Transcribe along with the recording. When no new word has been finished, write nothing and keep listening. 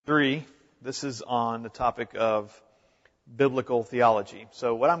3. This is on the topic of biblical theology.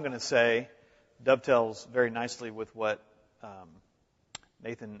 So what I'm going to say dovetails very nicely with what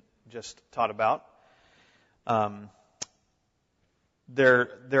Nathan just taught about. There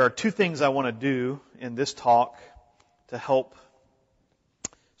are two things I want to do in this talk to help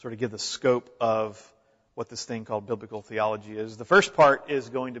sort of give the scope of what this thing called biblical theology is. The first part is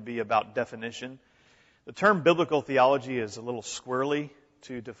going to be about definition. The term biblical theology is a little squirrely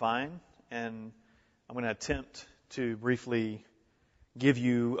to define, and I'm going to attempt to briefly give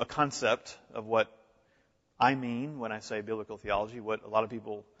you a concept of what I mean when I say biblical theology, what a lot of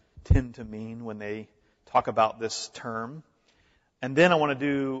people tend to mean when they talk about this term. And then I want to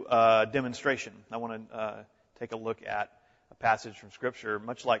do a demonstration. I want to take a look at a passage from Scripture,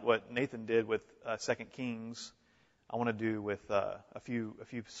 much like what Nathan did with 2 Kings. I want to do with a few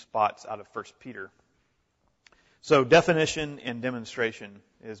spots out of 1 Peter. So definition and demonstration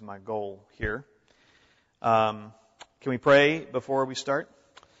is my goal here. Can we pray before we start?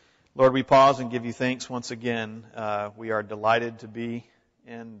 Lord, we pause and give you thanks once again. We are delighted to be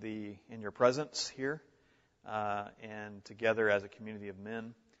in your presence here, and together as a community of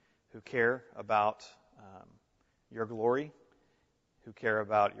men who care about your glory, who care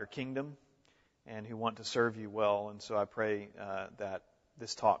about your kingdom, and who want to serve you well. And so I pray that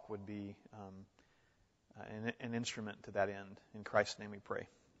this talk would be an instrument to that end. In Christ's name we pray.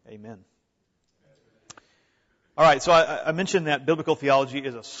 Amen. All right, so I mentioned that biblical theology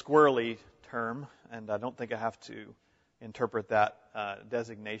is a squirrely term, and I don't think I have to interpret that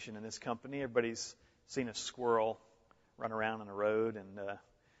designation in this company. Everybody's seen a squirrel run around on the road, and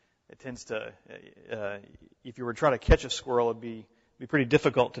it tends to, if you were trying to catch a squirrel, it'd be pretty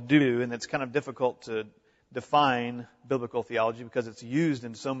difficult to do, and it's kind of difficult to define biblical theology because it's used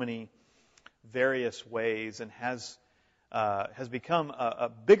in so many various ways and has become a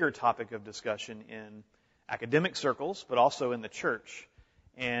bigger topic of discussion in academic circles, but also in the church.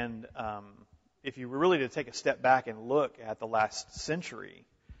 And if you were really to take a step back and look at the last century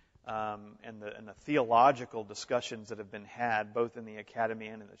and the theological discussions that have been had both in the academy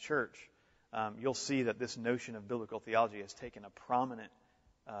and in the church, you'll see that this notion of biblical theology has taken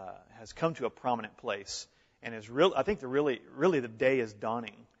has come to a prominent place, and is real. I think really the day is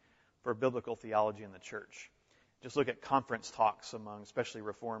dawning for biblical theology in the church. Just look at conference talks among especially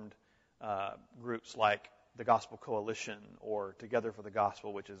Reformed groups like the Gospel Coalition or Together for the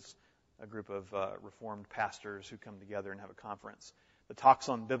Gospel, which is a group of Reformed pastors who come together and have a conference. The talks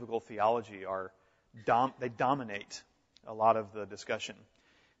on biblical theology they dominate a lot of the discussion.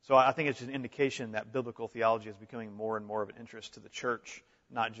 So I think it's an indication that biblical theology is becoming more and more of an interest to the church,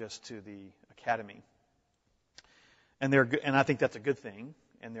 not just to the academy. And I think that's a good thing,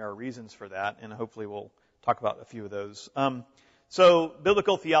 and there are reasons for that, and hopefully we'll talk about a few of those. So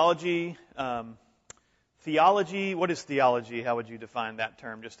biblical theology, what is theology? How would you define that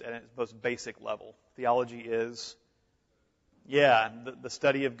term just at its most basic level? Theology is, the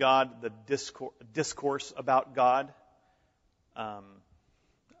study of God, the discourse about God.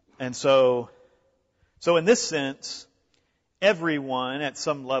 And so in this sense, everyone at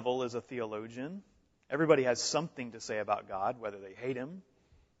some level is a theologian. Everybody has something to say about God, whether they hate Him,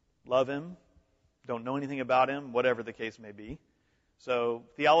 love Him, don't know anything about Him, whatever the case may be. So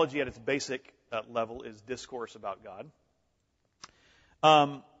theology at its basic level is discourse about God.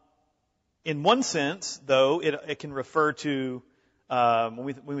 In one sense, though, it can refer to,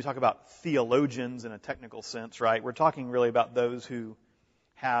 when we talk about theologians in a technical sense, right, we're talking really about those who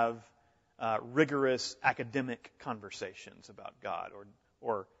have rigorous academic conversations about God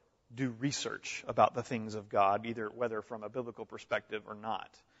or do research about the things of God, whether from a biblical perspective or not.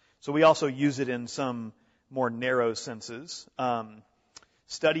 So we also use it in some more narrow senses.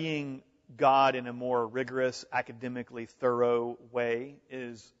 Studying God in a more rigorous, academically thorough way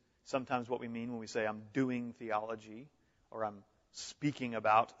is sometimes what we mean when we say I'm doing theology or I'm speaking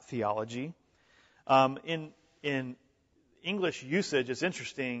about theology. In English usage, it's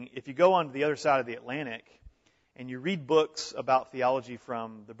interesting. If you go on the other side of the Atlantic and you read books about theology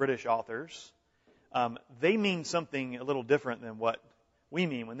from the British authors, they mean something a little different than what we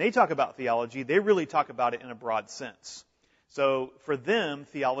mean. When they talk about theology, they really talk about it in a broad sense. So for them,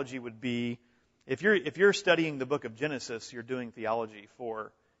 theology would be, if you're studying the book of Genesis, you're doing theology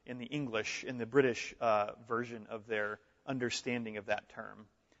in the British version of their understanding of that term.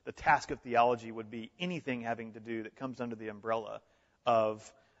 The task of theology would be anything having to do that comes under the umbrella of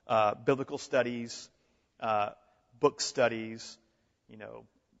biblical studies, book studies,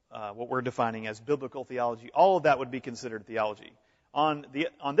 what we're defining as biblical theology. All of that would be considered theology. On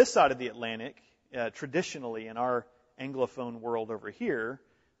this side of the Atlantic, traditionally in our Anglophone world over here,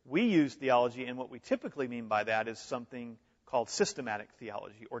 We use theology, and what we typically mean by that is something called systematic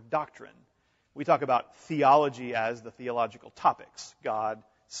theology or doctrine. We talk about theology as the theological topics: God,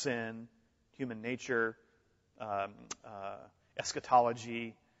 sin, human nature,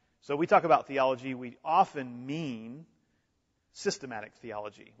 eschatology. So we talk about theology, we often mean systematic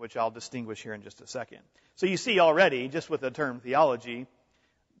theology, which I'll distinguish here in just a second. So you see already, just with the term theology,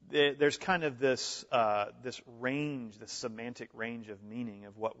 there's kind of this range, this semantic range of meaning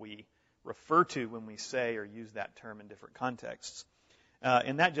of what we refer to when we say or use that term in different contexts.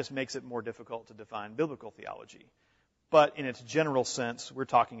 And that just makes it more difficult to define biblical theology. But in its general sense, we're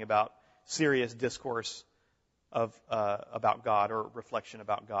talking about serious discourse about God or reflection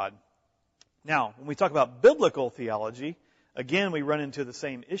about God. Now, when we talk about biblical theology, again, we run into the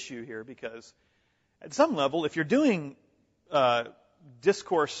same issue here, because at some level, if you're doing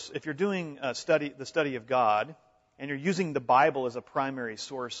discourse, if you're doing the study of God, and you're using the Bible as a primary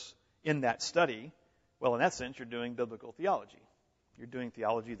source in that study, well, in that sense, you're doing biblical theology. You're doing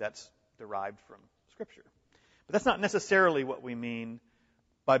theology that's derived from Scripture. But that's not necessarily what we mean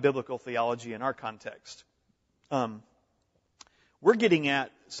by biblical theology in our context. We're getting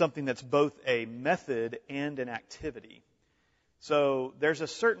at something that's both a method and an activity. So there's a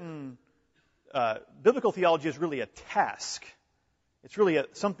certain biblical theology is really a task. It's really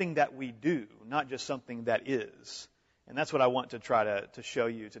something that we do, not just something that is. And that's what I want to try to show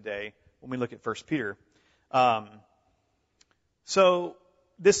you today when we look at 1 Peter. So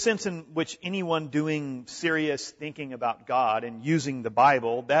this sense in which anyone doing serious thinking about God and using the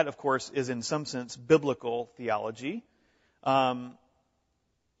Bible, that, of course, is in some sense biblical theology.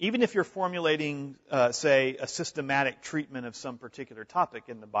 Even if you're formulating, say, a systematic treatment of some particular topic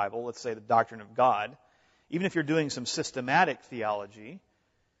in the Bible, let's say the doctrine of God, even if you're doing some systematic theology,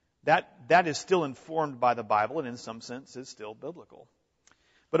 that is still informed by the Bible and in some sense is still biblical.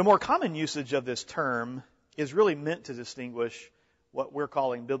 But a more common usage of this term is really meant to distinguish what we're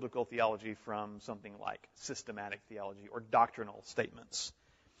calling biblical theology from something like systematic theology or doctrinal statements.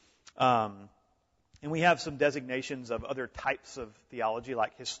 And we have some designations of other types of theology,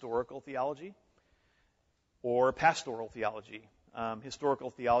 like historical theology or pastoral theology. Historical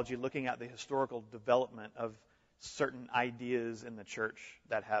theology, looking at the historical development of certain ideas in the church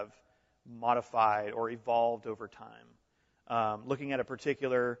that have modified or evolved over time. Looking at a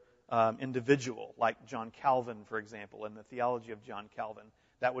particular individual, like John Calvin, for example, and the theology of John Calvin.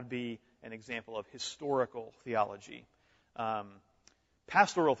 That would be an example of historical theology.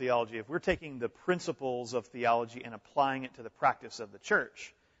 Pastoral theology, if we're taking the principles of theology and applying it to the practice of the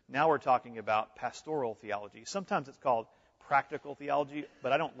church, now we're talking about pastoral theology. Sometimes it's called practical theology,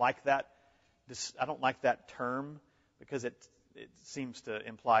 but I don't like that. I don't like that term because it seems to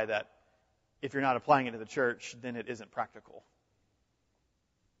imply that if you're not applying it to the church, then it isn't practical.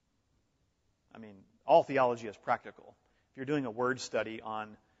 I mean, all theology is practical. If you're doing a word study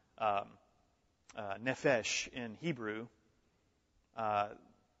on nephesh in Hebrew,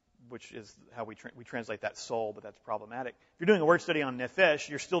 which is how we translate that soul, but that's problematic. If you're doing a word study on nephesh,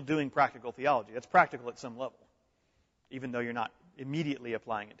 you're still doing practical theology. That's practical at some level, even though you're not immediately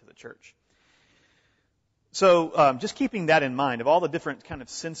applying it to the church. So just keeping that in mind, of all the different kind of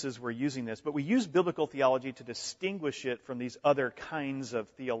senses we're using this, but we use biblical theology to distinguish it from these other kinds of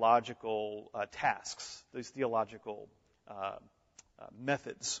theological tasks, these theological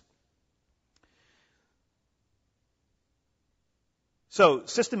methods. So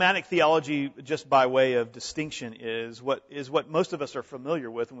systematic theology, just by way of distinction, is what most of us are familiar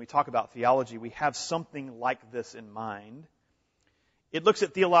with when we talk about theology. We have something like this in mind. It looks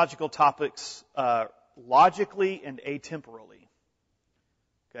at theological topics logically and atemporally.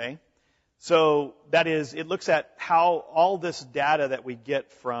 Okay? So that is, it looks at how all this data that we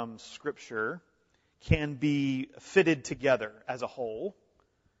get from Scripture can be fitted together as a whole,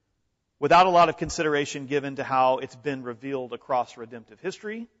 without a lot of consideration given to how it's been revealed across redemptive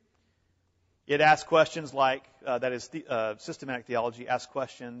history. It asks questions like, systematic theology asks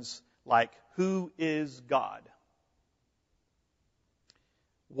questions like, who is God?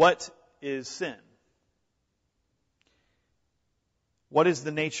 What is sin? What is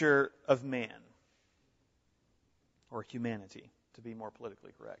the nature of man? Or humanity, to be more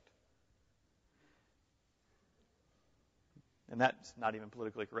politically correct. And that's not even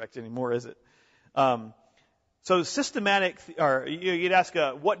politically correct anymore, is it? So systematic, or you'd ask,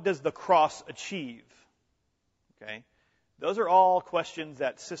 what does the cross achieve? Okay, those are all questions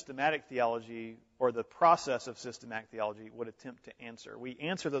that systematic theology, or the process of systematic theology, would attempt to answer. We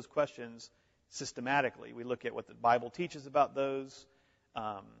answer those questions systematically. We look at what the Bible teaches about those,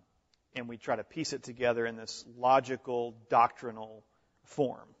 and we try to piece it together in this logical, doctrinal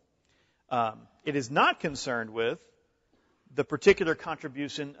form. It is not concerned with the particular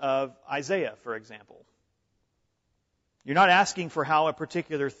contribution of Isaiah, for example. You're not asking for how a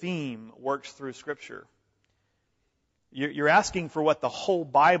particular theme works through Scripture. You're asking for what the whole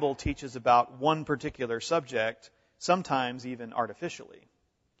Bible teaches about one particular subject, sometimes even artificially.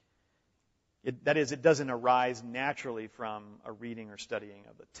 That is, it doesn't arise naturally from a reading or studying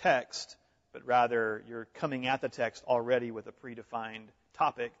of the text, but rather you're coming at the text already with a predefined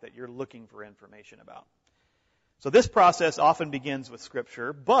topic that you're looking for information about. So this process often begins with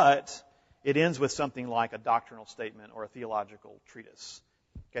Scripture, but it ends with something like a doctrinal statement or a theological treatise.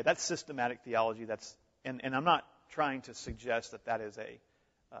 Okay, that's systematic theology. And I'm not trying to suggest that is a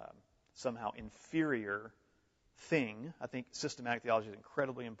somehow inferior thing. I think systematic theology is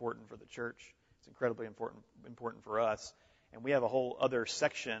incredibly important for the church. It's incredibly important for us. And we have a whole other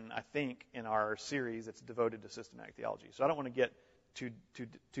section, I think, in our series that's devoted to systematic theology. So I don't want to get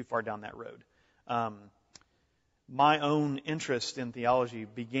too far down that road. My own interest in theology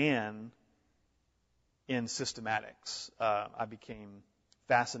began in systematics. I became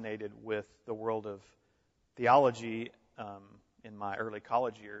fascinated with the world of theology in my early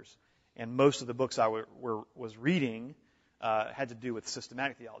college years, and most of the books I was reading had to do with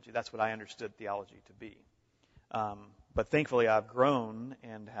systematic theology. That's what I understood theology to be. But thankfully, I've grown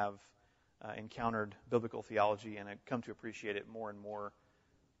and have encountered biblical theology, and I've come to appreciate it more and more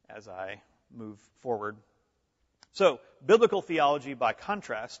as I move forward. So, biblical theology, by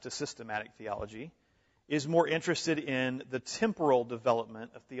contrast to systematic theology, is more interested in the temporal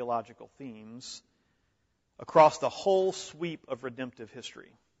development of theological themes across the whole sweep of redemptive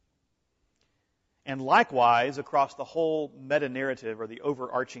history. And likewise, across the whole meta-narrative or the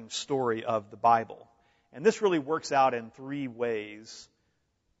overarching story of the Bible. And this really works out in three ways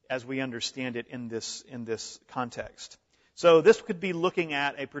as we understand it in this context. So this could be looking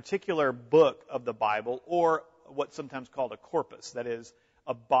at a particular book of the Bible, or what's sometimes called a corpus, that is,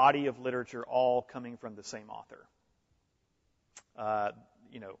 a body of literature all coming from the same author.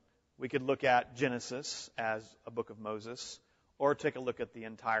 We could look at Genesis as a book of Moses, or take a look at the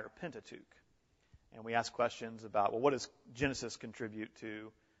entire Pentateuch. And we ask questions about, well, what does Genesis contribute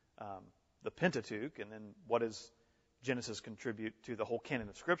to the Pentateuch? And then what does Genesis contribute to the whole canon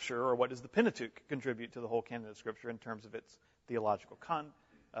of Scripture? Or what does the Pentateuch contribute to the whole canon of Scripture in terms of its theological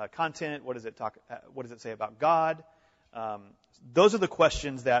content? What does it say about God? Those are the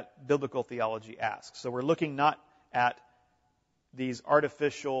questions that biblical theology asks. So we're looking not at these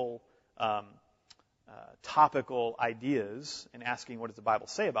artificial topical ideas and asking what does the Bible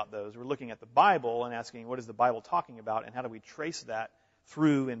say about those. We're looking at the Bible and asking what is the Bible talking about, and how do we trace that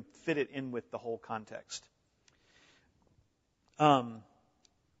through and fit it in with the whole context. So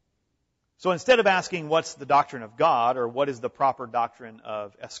instead of asking what's the doctrine of God or what is the proper doctrine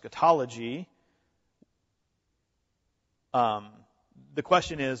of eschatology, the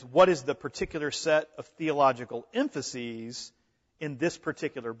question is, what is the particular set of theological emphases in this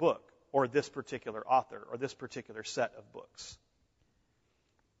particular book, or this particular author, or this particular set of books?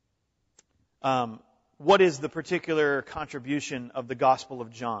 What is the particular contribution of the Gospel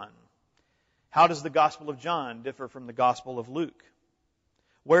of John? How does the Gospel of John differ from the Gospel of Luke?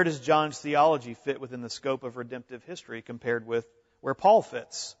 Where does John's theology fit within the scope of redemptive history compared with where Paul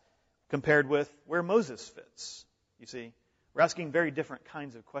fits, compared with where Moses fits? You see, we're asking very different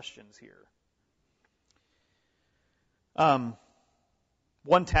kinds of questions here.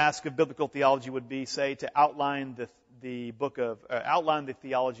 One task of biblical theology would be, say, to outline outline the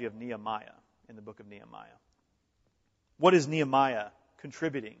theology of Nehemiah in the book of Nehemiah. What is Nehemiah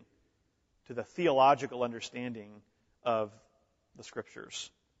contributing to the theological understanding of the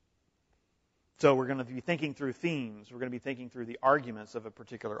Scriptures? So we're going to be thinking through themes. We're going to be thinking through the arguments of a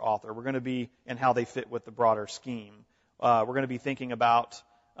particular author. We're going to be, and how they fit with the broader scheme. We're going to be thinking about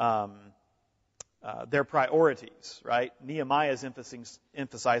their priorities, right? Nehemiah is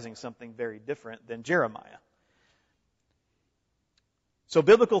emphasizing something very different than Jeremiah. So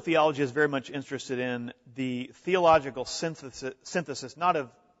biblical theology is very much interested in the theological synthesis, not of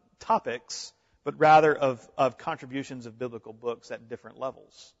topics, but rather of contributions of biblical books at different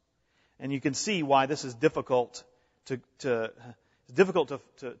levels. And you can see why this is difficult to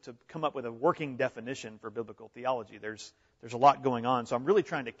come up with a working definition for biblical theology. There's a lot going on, so I'm really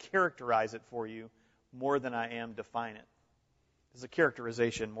trying to characterize it for you more than I am define it. It's a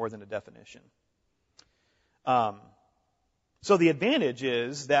characterization more than a definition. So the advantage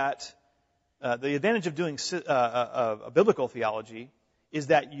is that the advantage of doing a biblical theology is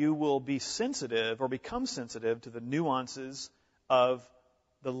that you will be sensitive or become sensitive to the nuances of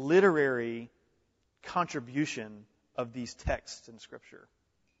the literary contribution of these texts in Scripture.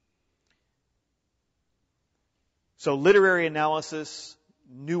 So literary analysis,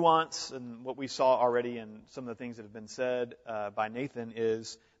 nuance, and what we saw already in some of the things that have been said by Nathan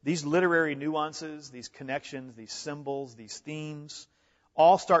is these literary nuances, these connections, these symbols, these themes,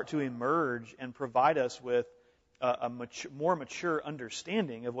 all start to emerge and provide us with a more mature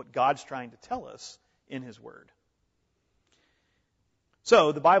understanding of what God's trying to tell us in His Word.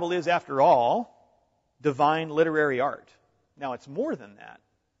 So the Bible is, after all, divine literary art. Now, it's more than that,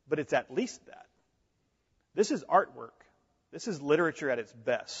 but it's at least that. This is artwork. This is literature at its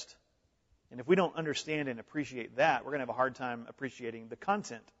best. And if we don't understand and appreciate that, we're going to have a hard time appreciating the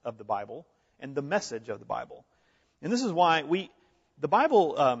content of the Bible and the message of the Bible. And this is why the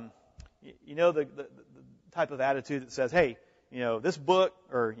Bible, the type of attitude that says, hey, this book,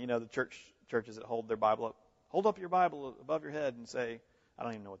 or, the churches that hold their Bible up, hold up your Bible above your head and say, I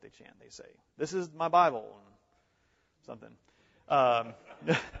don't even know what they chant. They say, this is my Bible, and something.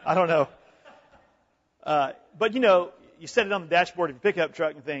 I don't know. But, you set it on the dashboard of your pickup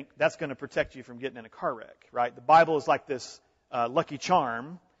truck and think that's going to protect you from getting in a car wreck, right? The Bible is like this lucky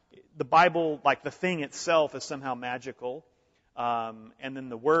charm. The Bible, like the thing itself, is somehow magical. And then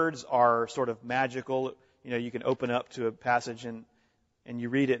the words are sort of magical. You can open up to a passage and you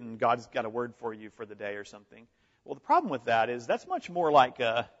read it and God's got a word for you for the day or something. Well, the problem with that is that's much more like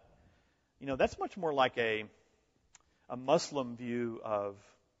a Muslim view of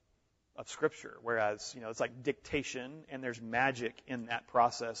Scripture, whereas, it's like dictation, and there's magic in that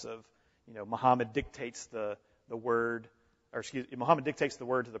process of, Muhammad dictates the word, Muhammad dictates the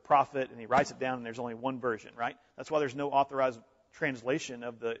word to the prophet, and he writes it down, and there's only one version, right? That's why there's no authorized translation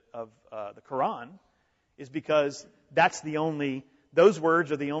of the Quran, is because those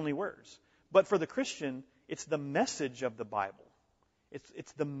words are the only words. But for the Christian, it's the message of the Bible.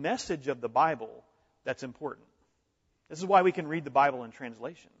 It's the message of the Bible that's important. This is why we can read the Bible in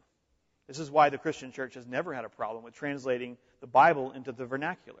translation. This is why the Christian church has never had a problem with translating the Bible into the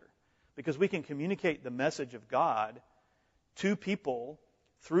vernacular. Because we can communicate the message of God to people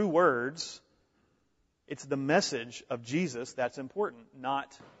through words. It's the message of Jesus that's important,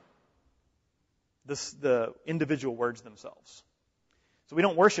 not the individual words themselves. So we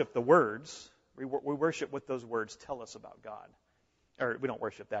don't worship the words. We worship what those words tell us about God. Or we don't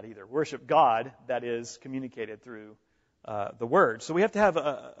worship that either. We worship God that is communicated through the Word. So we have to have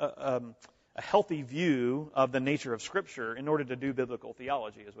a healthy view of the nature of Scripture in order to do biblical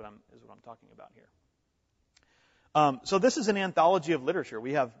theology, is what I'm talking about here. So this is an anthology of literature.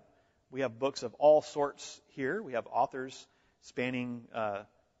 We have books of all sorts here. We have authors spanning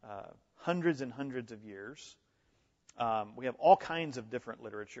hundreds and hundreds of years. We have all kinds of different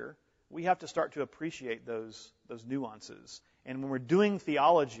literature. We have to start to appreciate those nuances. And when we're doing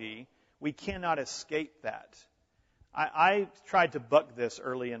theology, we cannot escape that. I tried to buck this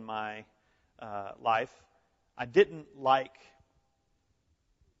early in my life. I didn't like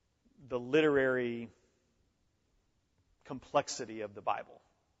the literary complexity of the Bible.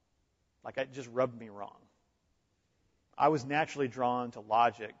 Like, it just rubbed me wrong. I was naturally drawn to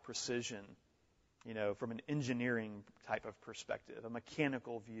logic, precision, from an engineering type of perspective, a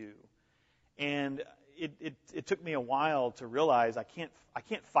mechanical view. And it took me a while to realize I can't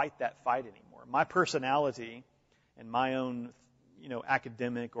fight that fight anymore. My personality and my own,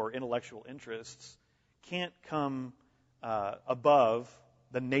 academic or intellectual interests can't come above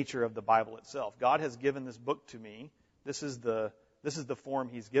the nature of the Bible itself. God has given this book to me. This is the form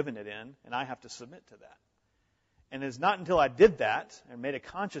He's given it in, and I have to submit to that. And it's not until I did that and made a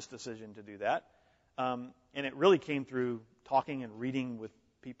conscious decision to do that, and it really came through talking and reading with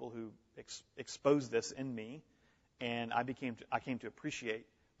people who exposed this in me, and I came to appreciate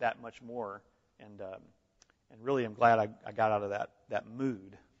that much more, and really I'm glad I got out of that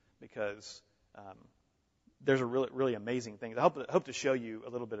mood, because there's a really amazing thing. I hope to show you a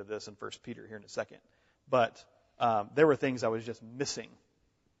little bit of this in 1 Peter here in a second, but there were things I was just missing.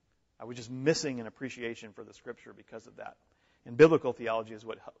 I was just missing an appreciation for the Scripture because of that, and biblical theology is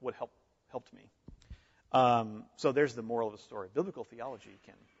what helped me. So there's the moral of the story. Biblical theology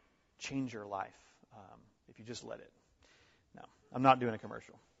can change your life if you just let it. No, I'm not doing a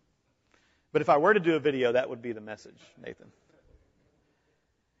commercial. But if I were to do a video, that would be the message, Nathan.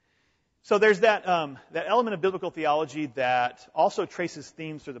 So there's that element of biblical theology that also traces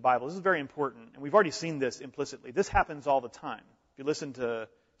themes through the Bible. This is very important, and we've already seen this implicitly. This happens all the time. If you listen to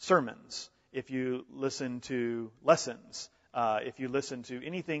sermons, if you listen to lessons, if you listen to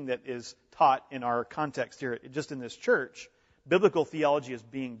anything that is taught in our context here, just in this church, biblical theology is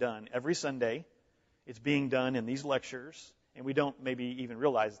being done every Sunday. It's being done in these lectures, and we don't maybe even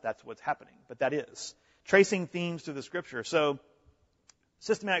realize that's what's happening, but that is. tracing themes through the Scripture. So,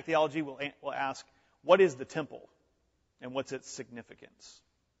 systematic theology will ask, what is the temple and what's its significance?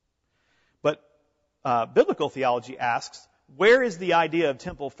 But biblical theology asks, where is the idea of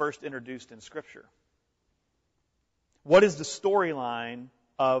temple first introduced in Scripture? What is the storyline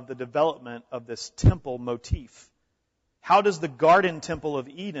of the development of this temple motif? How does the garden temple of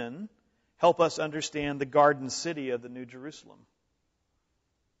Eden help us understand the garden city of the New Jerusalem?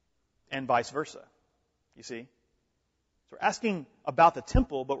 And vice versa, you see? So we're asking about the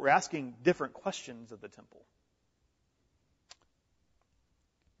temple, but we're asking different questions of the temple.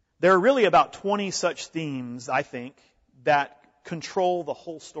 There are really about 20 such themes, I think, that control the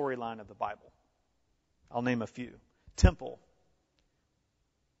whole storyline of the Bible. I'll name a few. Temple,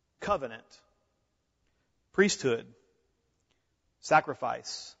 covenant, priesthood,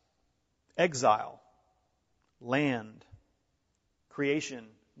 sacrifice, exile, land, creation,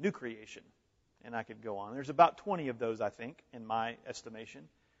 new creation, and I could go on. There's about 20 of those, I think, in my estimation.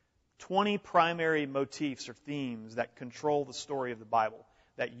 20 primary motifs or themes that control the story of the Bible,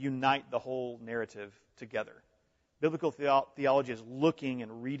 that unite the whole narrative together. Biblical theology is looking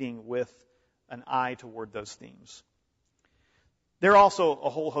and reading with an eye toward those themes. There are also a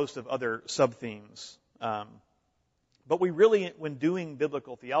whole host of other sub-themes. But we really, when doing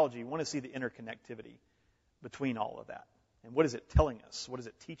biblical theology, want to see the interconnectivity between all of that. And what is it telling us? What is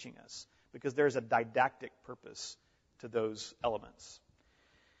it teaching us? Because there's a didactic purpose to those elements.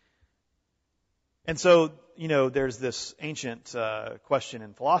 And so, there's this ancient question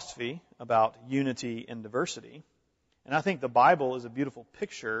in philosophy about unity and diversity. And I think the Bible is a beautiful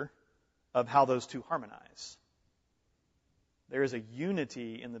picture of how those two harmonize. There is a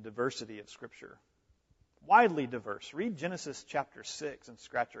unity in the diversity of Scripture. Widely diverse. Read Genesis chapter 6 and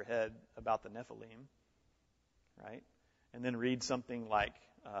scratch your head about the Nephilim, right? And then read something like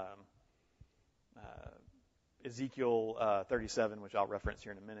Ezekiel 37, which I'll reference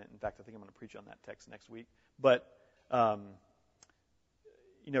here in a minute. In fact, I think I'm going to preach on that text next week. But, read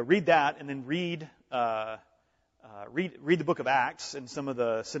that and then read the book of Acts and some of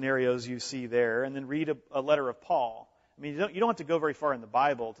the scenarios you see there, and then read a letter of Paul. I mean, you don't have to go very far in the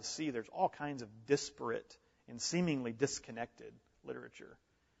Bible to see there's all kinds of disparate and seemingly disconnected literature.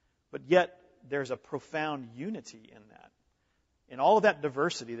 But yet, there's a profound unity in that. In all of that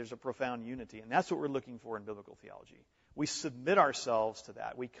diversity, there's a profound unity. And that's what we're looking for in biblical theology. We submit ourselves to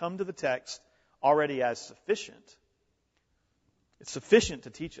that. We come to the text already as sufficient. It's sufficient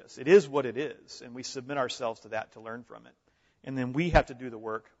to teach us. It is what it is. And we submit ourselves to that to learn from it. And then we have to do the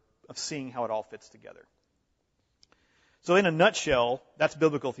work of seeing how it all fits together. So in a nutshell, that's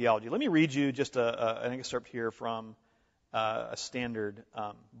biblical theology. Let me read you just an excerpt here from a standard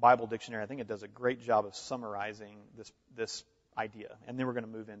Bible dictionary. I think it does a great job of summarizing this idea. And then we're going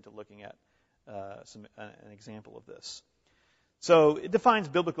to move into looking at an example of this. So it defines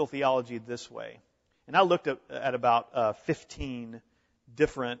biblical theology this way. And I looked at about 15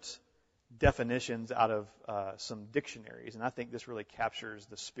 different definitions out of some dictionaries. And I think this really captures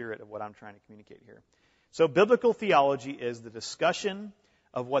the spirit of what I'm trying to communicate here. So biblical theology is the discussion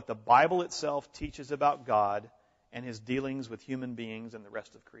of what the Bible itself teaches about God and His dealings with human beings and the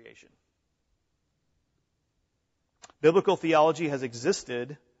rest of creation. Biblical theology has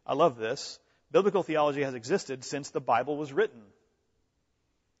existed, I love this, biblical theology has existed since the Bible was written.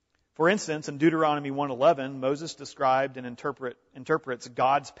 For instance, in Deuteronomy 1:11, Moses described and interprets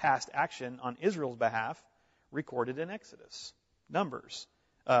God's past action on Israel's behalf recorded in Exodus.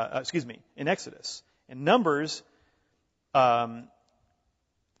 In Exodus. In Numbers,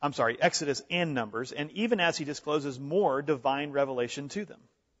 Exodus and Numbers, and even as he discloses more divine revelation to them.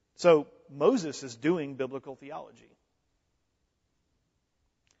 So Moses is doing biblical theology.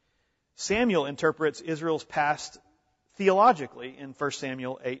 Samuel interprets Israel's past theologically in 1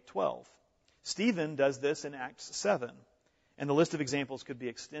 Samuel 8:12. Stephen does this in Acts 7. And the list of examples could be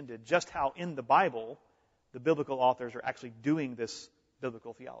extended, just how in the Bible the biblical authors are actually doing this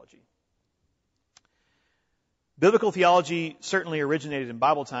biblical theology. Biblical theology certainly originated in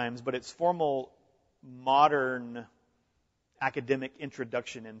Bible times, but its formal modern academic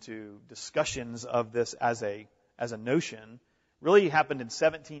introduction into discussions of this as a notion really happened in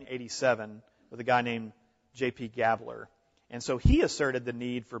 1787 with a guy named J.P. Gabler. And so he asserted the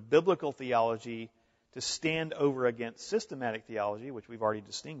need for biblical theology to stand over against systematic theology, which we've already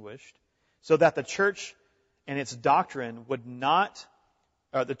distinguished, so that the church and its doctrine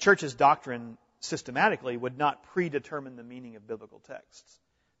the church's doctrine systematically would not predetermine the meaning of biblical texts.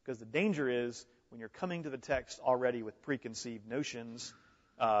 Because the danger is when you're coming to the text already with preconceived notions,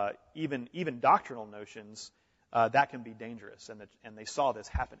 even doctrinal notions, that can be dangerous. And they saw this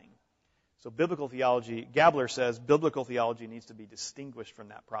happening. So biblical theology, Gabler says, biblical theology needs to be distinguished from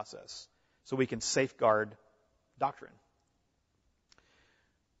that process so we can safeguard doctrine.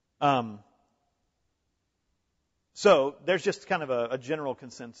 So there's just kind of a general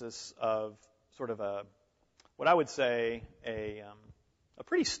consensus of sort of what I would say a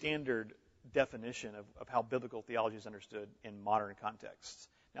pretty standard definition of how biblical theology is understood in modern contexts.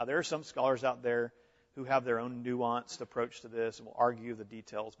 Now, there are some scholars out there who have their own nuanced approach to this and will argue the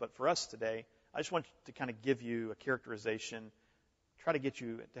details. But for us today, I just want to kind of give you a characterization, try to get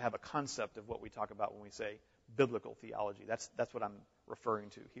you to have a concept of what we talk about when we say biblical theology. That's what I'm referring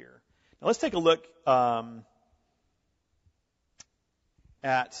to here. Now, let's take a look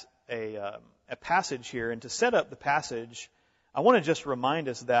at a passage here. And to set up the passage, I want to just remind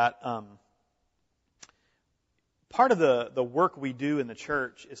us that part of the work we do in the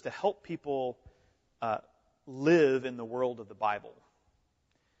church is to help people live in the world of the Bible.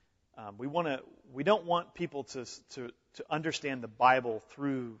 We don't want people to understand the Bible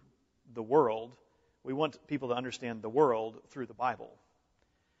through the world. We want people to understand the world through the Bible.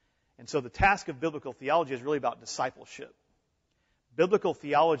 And so the task of biblical theology is really about discipleship. Biblical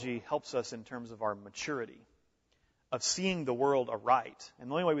theology helps us in terms of our maturity, of seeing the world aright.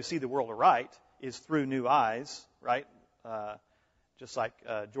 And the only way we see the world aright is through new eyes, right? Just like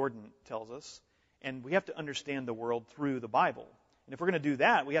Jordan tells us. And we have to understand the world through the Bible. And if we're going to do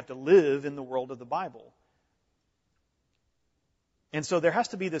that, we have to live in the world of the Bible. And so there has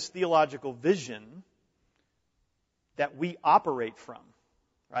to be this theological vision that we operate from,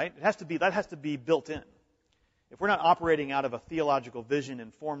 right? That has to be built in. If we're not operating out of a theological vision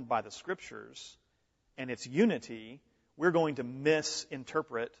informed by the Scriptures and its unity, we're going to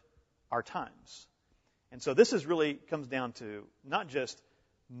misinterpret our times. And so this really comes down to not just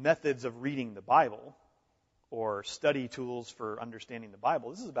methods of reading the Bible or study tools for understanding the Bible.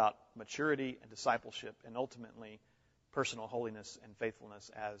 This is about maturity and discipleship and ultimately personal holiness and faithfulness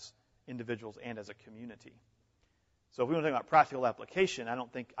as individuals and as a community. So if we want to talk about practical application,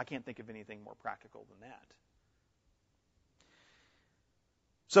 I can't think of anything more practical than that.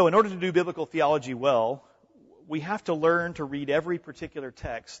 So in order to do biblical theology well, we have to learn to read every particular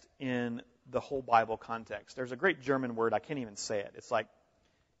text in the whole Bible context. There's a great German word, I can't even say it. It's like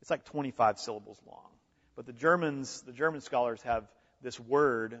 25 syllables long. But the German scholars have this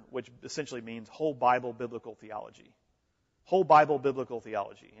word which essentially means whole Bible biblical theology. Whole Bible biblical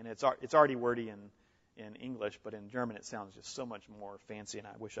theology. And it's already wordy in English, but in German it sounds just so much more fancy, and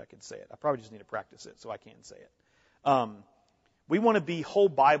I wish I could say it. I probably just need to practice it so I can say it. We want to be whole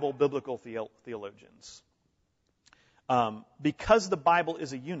Bible biblical theologians. Because the Bible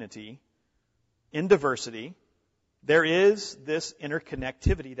is a unity in diversity, there is this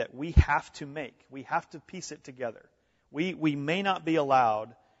interconnectivity that we have to make. We have to piece it together. We may not be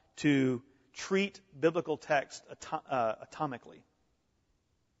allowed to treat biblical text atomically,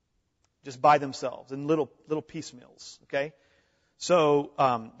 just by themselves, in little piecemeals. Okay, so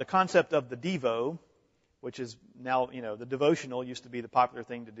the concept of the Devo, which is now, the devotional used to be the popular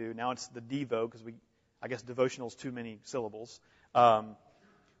thing to do. Now it's the Devo because I guess devotional is too many syllables.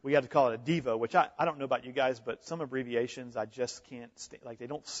 We have to call it a Devo, which I don't know about you guys, but some abbreviations I just can't they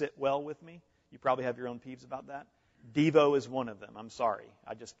don't sit well with me. You probably have your own peeves about that. Devo is one of them. I'm sorry.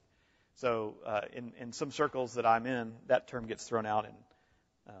 In some circles that I'm in, that term gets thrown out, and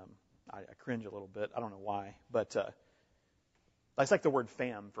I cringe a little bit. I don't know why, but it's like the word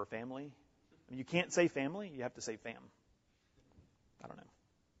fam for family. I mean, you can't say family; you have to say fam. I don't know.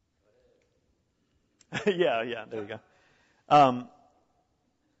 yeah, there you go.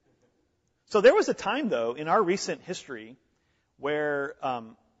 So there was a time, though, in our recent history where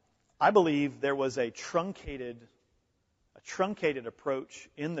I believe there was a truncated approach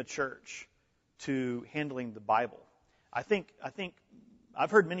in the church to handling the Bible. I think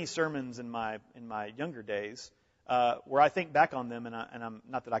I've heard many sermons in my younger days where I think back on them, and I'm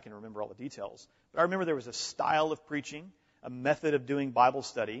not that I can remember all the details, but I remember there was a style of preaching, a method of doing Bible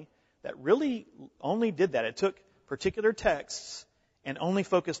study that really only did that. It took particular texts and only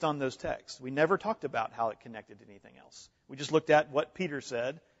focused on those texts. We never talked about how it connected to anything else. We just looked at what Peter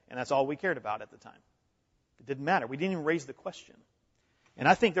said, and that's all we cared about at the time. It didn't matter. We didn't even raise the question. And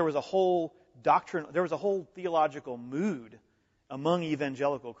I think there was a whole theological mood among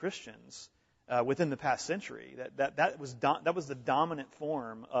evangelical Christians within the past century that was the dominant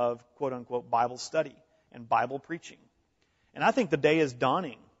form of quote unquote Bible study and Bible preaching. And I think the day is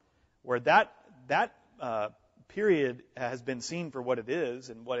dawning where that period has been seen for what it is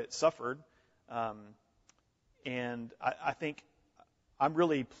and what it suffered. And I think I'm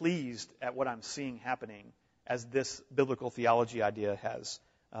really pleased at what I'm seeing happening as this biblical theology idea has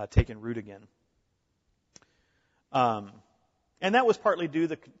taken root again. And that was partly due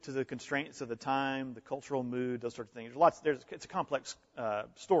to the constraints of the time, the cultural mood, those sorts of things. It's a complex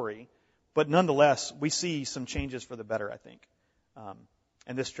story, but nonetheless, we see some changes for the better, I think.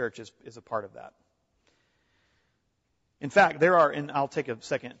 And this church is a part of that. In fact, and I'll take a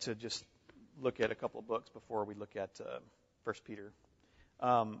second to just look at a couple of books before we look at 1 Peter.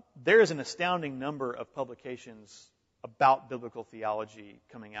 There is an astounding number of publications about biblical theology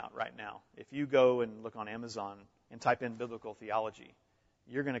coming out right now. If you go and look on Amazon and type in biblical theology,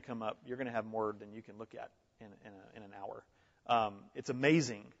 you're going to have more than you can look at in an hour. It's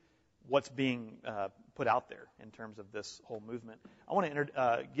amazing what's being put out there in terms of this whole movement. I want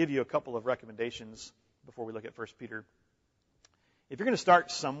to give you a couple of recommendations before we look at 1 Peter. If you're going to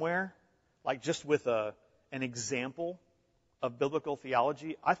start somewhere, like just with an example of biblical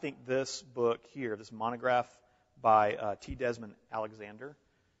theology, I think this book here, this monograph by T. Desmond Alexander,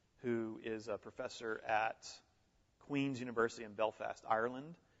 who is a professor at Queen's University in Belfast,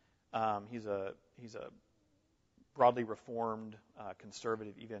 Ireland. He's a broadly reformed,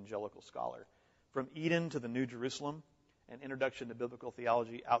 conservative, evangelical scholar. From Eden to the New Jerusalem, an introduction to biblical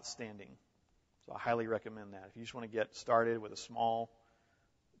theology, outstanding. So I highly recommend that. If you just want to get started with a small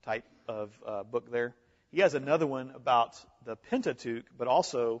type of book there. He has another one about the Pentateuch, but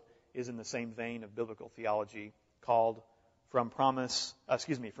also is in the same vein of biblical theology, called From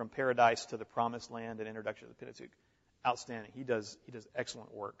Paradise to the Promised Land, an introduction to the Pentateuch. Outstanding. He does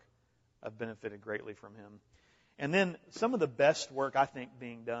excellent work. I've benefited greatly from him. And then some of the best work, I think,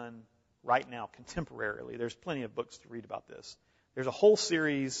 being done right now, contemporarily. There's plenty of books to read about this. There's a whole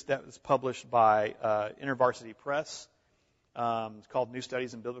series that was published by InterVarsity Press. It's called New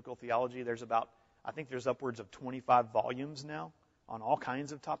Studies in Biblical Theology. I think there's upwards of 25 volumes now on all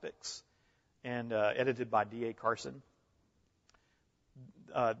kinds of topics, and edited by D.A. Carson.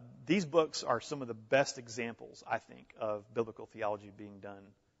 These books are some of the best examples, I think, of biblical theology being done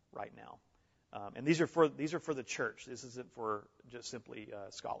right now. And these are for the church. This isn't for just simply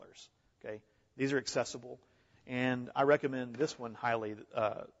scholars. Okay, these are accessible, and I recommend this one highly.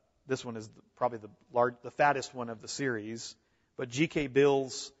 This one is probably the fattest one of the series. But G.K.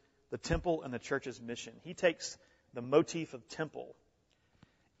 Bill's The Temple and the Church's Mission. He takes the motif of temple,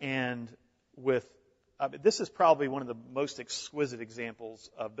 and this is probably one of the most exquisite examples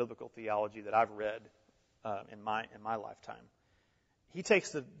of biblical theology that I've read in my lifetime. He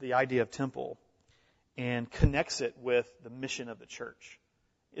takes the idea of temple and connects it with the mission of the church.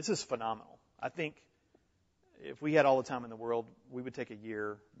 This is phenomenal. I think if we had all the time in the world, we would take a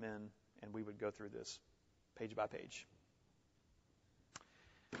year, men, and we would go through this page by page.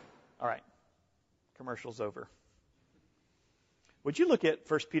 All right. Commercial's over. Would you look at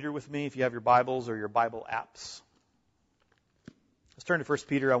 1 Peter with me if you have your Bibles or your Bible apps? Let's turn to 1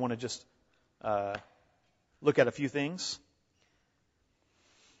 Peter. I want to just look at a few things.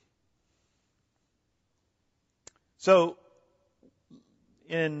 So,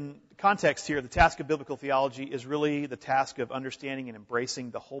 in context here, the task of biblical theology is really the task of understanding and embracing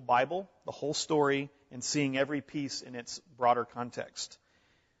the whole Bible, the whole story, and seeing every piece in its broader context.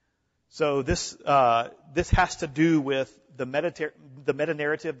 So this has to do with the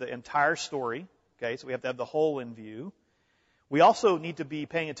meta-narrative, the entire story. Okay, so we have to have the whole in view. We also need to be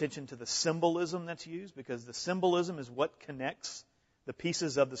paying attention to the symbolism that's used, because the symbolism is what connects the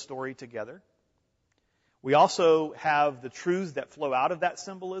pieces of the story together. We also have the truths that flow out of that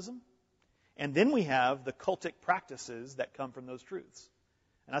symbolism. And then we have the cultic practices that come from those truths.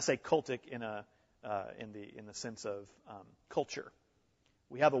 And I say cultic in the sense of culture.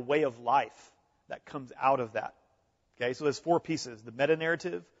 We have a way of life that comes out of that. Okay, so there's four pieces: the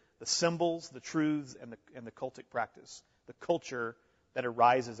meta-narrative, the symbols, the truths, and the cultic practice, the culture that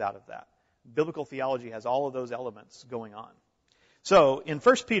arises out of that. Biblical theology has all of those elements going on. So in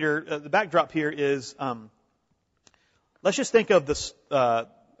 1 Peter, the backdrop here is, let's just think of this.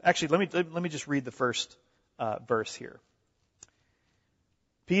 Actually, let me just read the first verse here.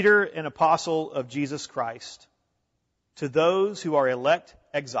 Peter, an apostle of Jesus Christ, to those who are elect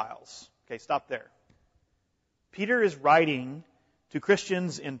exiles. Okay, stop there. Peter is writing to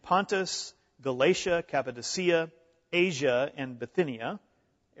Christians in Pontus, Galatia, Cappadocia, Asia, and Bithynia,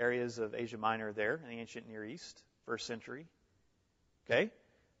 areas of Asia Minor there in the ancient Near East, 1st century. Okay?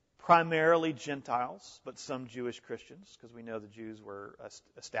 Primarily Gentiles, but some Jewish Christians, because we know the Jews were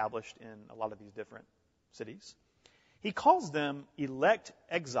established in a lot of these different cities. He calls them elect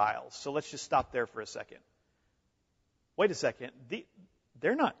exiles. So let's just stop there for a second. Wait a second.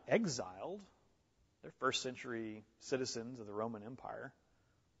 They're not exiled. They're 1st century citizens of the Roman Empire.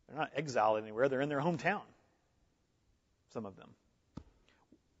 They're not exiled anywhere. They're in their hometown, some of them.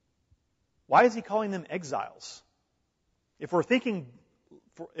 Why is he calling them exiles? If we're thinking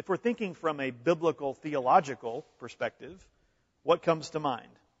from a biblical theological perspective, what comes to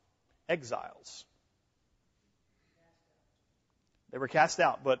mind? Exiles. They were cast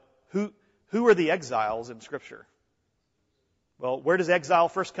out, but who are the exiles in Scripture? Well, where does exile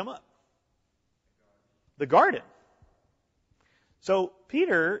first come up? The garden. So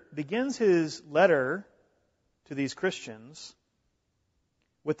Peter begins his letter to these Christians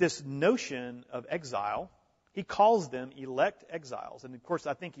with this notion of exile. He calls them elect exiles. And of course,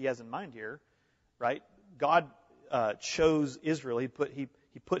 I think he has in mind here, right? God chose Israel. He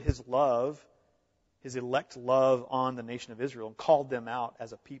put his love, his elect love on the nation of Israel and called them out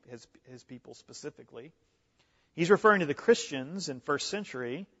as his people specifically. He's referring to the Christians in first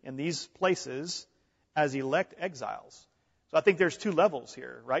century in these places as elect exiles. So I think there's two levels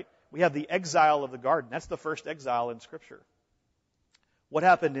here, right? We have the exile of the garden. That's the first exile in Scripture. What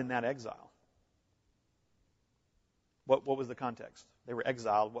happened in that exile? What was the context? They were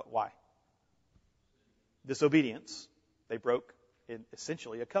exiled. Why? Disobedience. They broke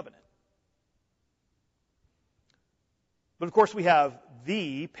essentially a covenant. But of course we have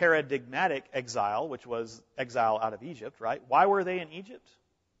the paradigmatic exile, which was exile out of Egypt, right? Why were they in Egypt?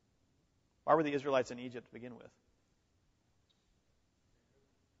 Why were the Israelites in Egypt to begin with?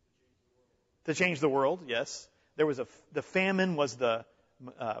 To change the world, yes. There was the famine was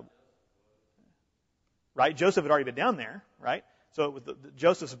right? Joseph had already been down there, right? So it was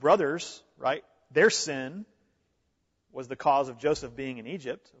Joseph's brothers, right? Their sin was the cause of Joseph being in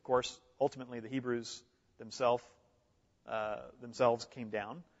Egypt. Of course, ultimately the Hebrews themselves came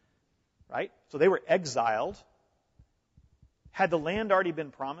down, right? So they were exiled. Had the land already been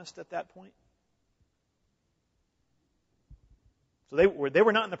promised at that point? So they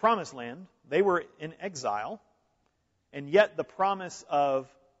were not in the promised land. They were in exile. And yet the promise of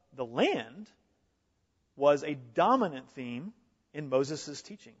the land was a dominant theme in Moses'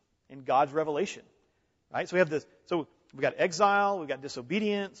 teaching, in God's revelation. Right? So we've got exile, we've got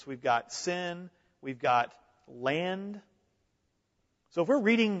disobedience, we've got sin, we've got land. So if we're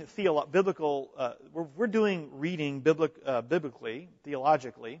reading biblically,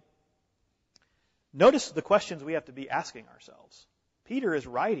 theologically, notice the questions we have to be asking ourselves. Peter is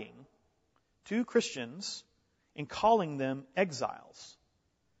writing to Christians and calling them exiles.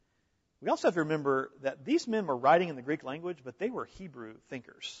 We also have to remember that these men were writing in the Greek language, but they were Hebrew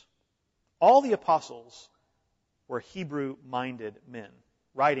thinkers. All the apostles were Hebrew-minded men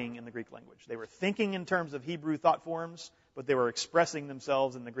writing in the Greek language. They were thinking in terms of Hebrew thought forms, but they were expressing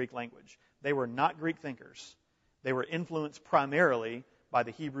themselves in the Greek language. They were not Greek thinkers. They were influenced primarily by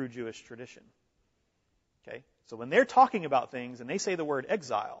the Hebrew Jewish tradition. Okay? So when they're talking about things and they say the word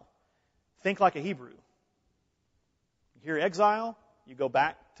exile, think like a Hebrew. You hear exile, you go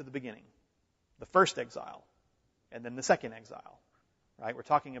back to the beginning. The first exile, and then the second exile. Right? We're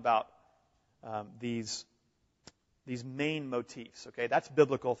talking about these main motifs. Okay? That's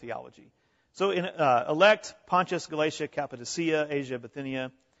biblical theology. So in elect, Pontus, Galatia, Cappadocia, Asia,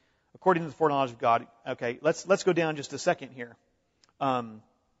 Bithynia, according to the foreknowledge of God. Okay, let's go down just a second here.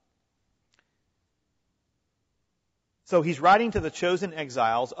 So he's writing to the chosen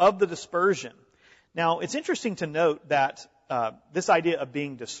exiles of the dispersion. Now, it's interesting to note that this idea of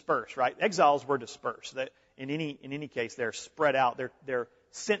being dispersed, right? Exiles were dispersed. That in any case, they're spread out. They're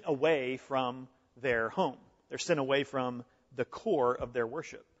sent away from their home. They're sent away from the core of their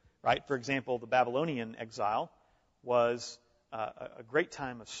worship, right? For example, the Babylonian exile was a great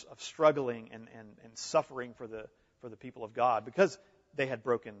time of struggling and suffering for the people of God because they had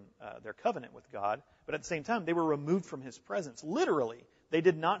broken their covenant with God. But at the same time, they were removed from His presence. Literally, they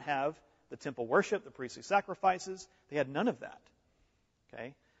did not have the temple worship, the priestly sacrifices. They had none of that.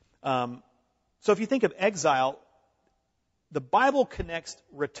 Okay? So if you think of exile, the Bible connects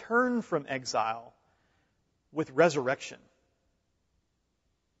return from exile with resurrection.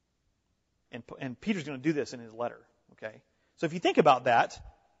 And Peter's going to do this in his letter. Okay? So if you think about that,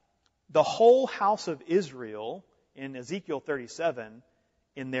 the whole house of Israel in Ezekiel 37,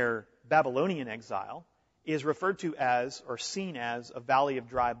 in their Babylonian exile, is referred to as, or seen as, a valley of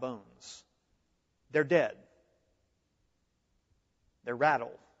dry bones. They're dead. They're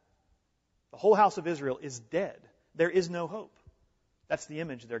rattled. The whole house of Israel is dead. There is no hope. That's the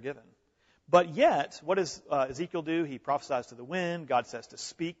image they're given. But yet, what does Ezekiel do? He prophesies to the wind. God says to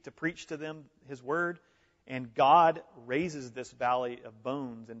speak, to preach to them His word. And God raises this valley of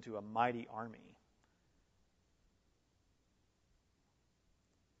bones into a mighty army.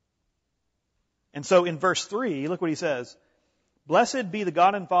 And so in verse 3, look what he says. Blessed be the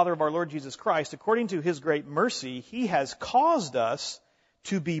God and Father of our Lord Jesus Christ. According to His great mercy, He has caused us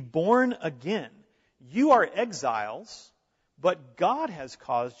to be born again. You are exiles, but God has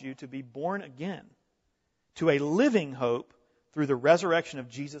caused you to be born again to a living hope through the resurrection of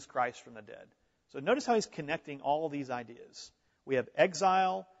Jesus Christ from the dead. So notice how he's connecting all of these ideas. We have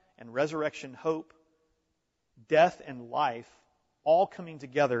exile and resurrection hope, death and life, all coming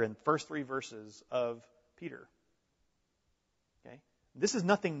together in the first 3 verses of Peter. Okay? This is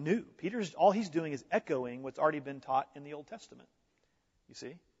nothing new. All he's doing is echoing what's already been taught in the Old Testament. You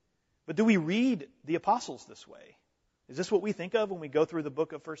see? But do we read the apostles this way? Is this what we think of when we go through the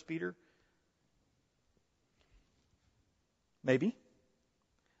book of 1 Peter? Maybe.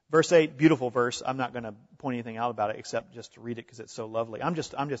 Verse 8, beautiful verse. I'm not going to point anything out about it except just to read it because it's so lovely. I'm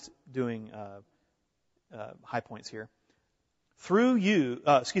just doing high points here. Though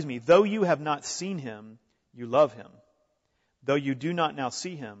you have not seen him, you love him. Though you do not now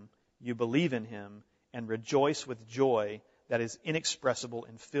see him, you believe in him and rejoice with joy that is inexpressible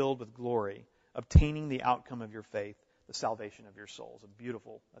and filled with glory, obtaining the outcome of your faith, the salvation of your souls.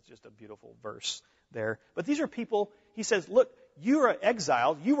 That's just a beautiful verse there. But these are people, he says, look, you are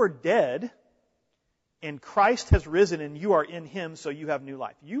exiled, you were dead, and Christ has risen and you are in him, so you have new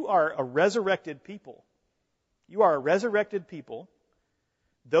life. You are a resurrected people. You are a resurrected people.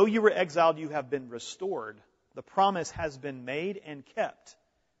 Though you were exiled, you have been restored. The promise has been made and kept.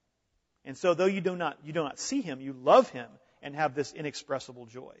 And so though you do not see him, you love him and have this inexpressible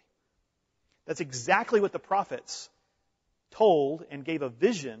joy. That's exactly what the prophets told and gave a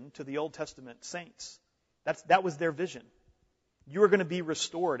vision to the Old Testament saints. That was their vision. You are going to be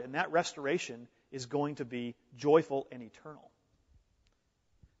restored, and that restoration is going to be joyful and eternal.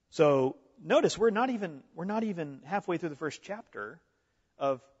 So notice we're not even halfway through the first chapter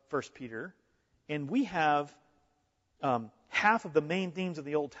of 1 Peter, and we have half of the main themes of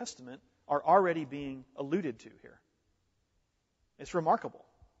the Old Testament are already being alluded to here. It's remarkable.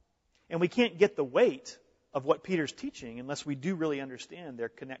 And we can't get the weight of what Peter's teaching unless we do really understand their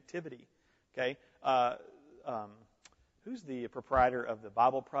connectivity. Okay? Who's the proprietor of the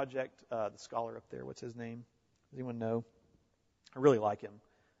Bible Project? The scholar up there, what's his name? Does anyone know? I really like him.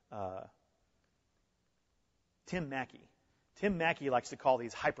 Tim Mackey. Tim Mackey likes to call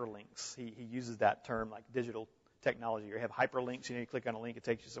these hyperlinks. He uses that term like digital technology. You have hyperlinks, you click on a link, it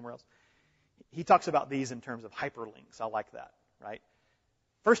takes you somewhere else. He talks about these in terms of hyperlinks. I like that, right?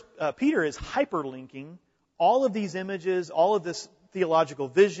 First, Peter is hyperlinking all of these images, all of this theological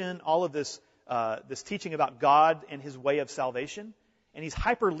vision, all of this teaching about God and his way of salvation, and he's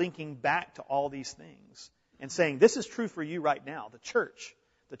hyperlinking back to all these things and saying, this is true for you right now, the church.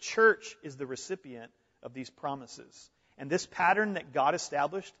 The church is the recipient of these promises. And this pattern that God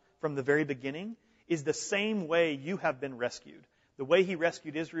established from the very beginning is the same way you have been rescued. The way he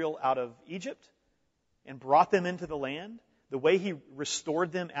rescued Israel out of Egypt and brought them into the land, the way he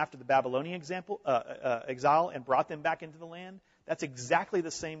restored them after the Babylonian exile and brought them back into the land, that's exactly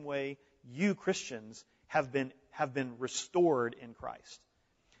the same way you Christians have been restored in Christ.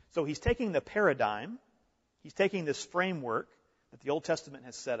 So he's taking the paradigm, he's taking this framework that the Old Testament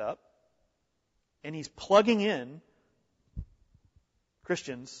has set up, and he's plugging in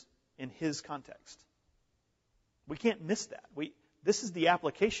Christians in his context. We can't miss that. This is the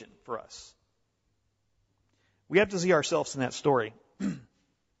application for us. We have to see ourselves in that story.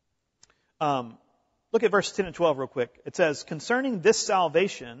 Look at verse 10 and 12 real quick. It says, concerning this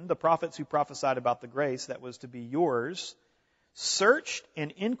salvation, the prophets who prophesied about the grace that was to be yours searched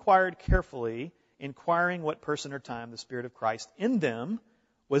and inquired carefully, inquiring what person or time the Spirit of Christ in them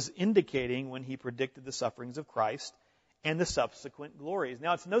was indicating when he predicted the sufferings of Christ and the subsequent glories.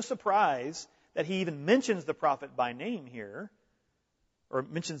 Now, it's no surprise that he even mentions the prophet by name here, or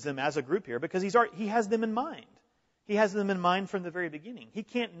mentions them as a group here, because he has them in mind. He has them in mind from the very beginning. He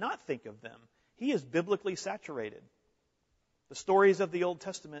can't not think of them. He is biblically saturated. The stories of the Old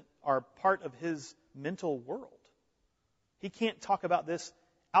Testament are part of his mental world. He can't talk about this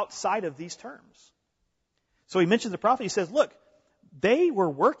outside of these terms. So he mentions the prophet. He says, look, they were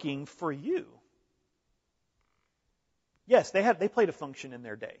working for you. Yes, they played a function in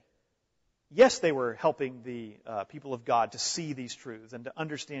their day. Yes, they were helping the people of God to see these truths and to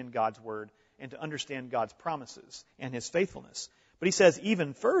understand God's word and to understand God's promises and his faithfulness. But he says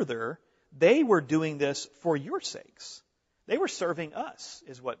even further, they were doing this for your sakes. They were serving us,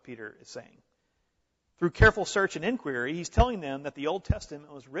 is what Peter is saying. Through careful search and inquiry, he's telling them that the Old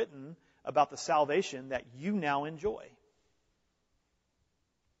Testament was written about the salvation that you now enjoy.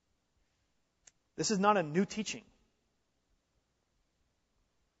 This is not a new teaching.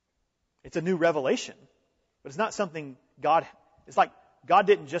 It's a new revelation, but it's not something it's like God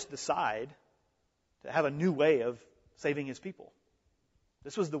didn't just decide to have a new way of saving his people.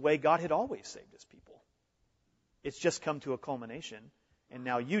 This was the way God had always saved his people. It's just come to a culmination, and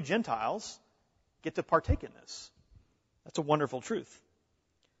now you Gentiles get to partake in this. That's a wonderful truth.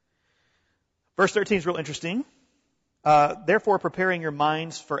 Verse 13 is real interesting. Therefore, preparing your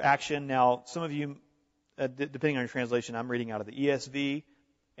minds for action. Now, some of you, depending on your translation, I'm reading out of the ESV,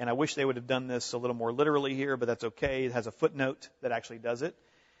 and I wish they would have done this a little more literally here, but that's okay. It has a footnote that actually does it.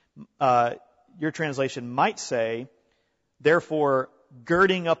 Your translation might say, therefore,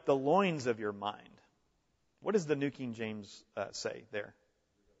 girding up the loins of your mind. What does the New King James say there?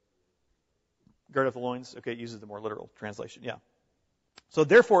 Gird up the loins? Okay, it uses the more literal translation, yeah. So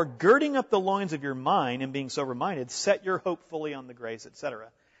therefore, girding up the loins of your mind and being sober-minded, set your hope fully on the grace, etc.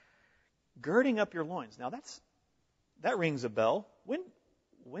 Girding up your loins. Now that rings a bell.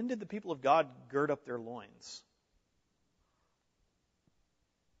 When did the people of God gird up their loins?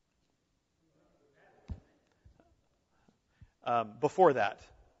 Before that.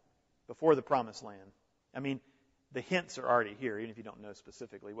 Before the promised land. I mean, the hints are already here, even if you don't know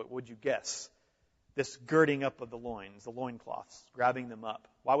specifically. What would you guess? This girding up of the loins, the loincloths, grabbing them up.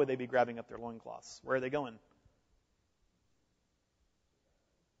 Why would they be grabbing up their loincloths? Where are they going?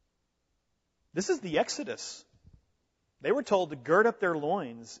 This is the Exodus. They were told to gird up their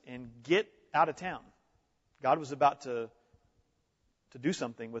loins and get out of town. God was about to do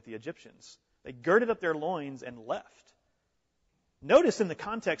something with the Egyptians. They girded up their loins and left. Notice in the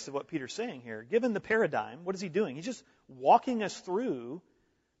context of what Peter's saying here, given the paradigm, what is he doing? He's just walking us through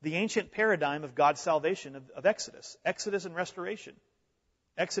the ancient paradigm of God's salvation of Exodus. Exodus and restoration.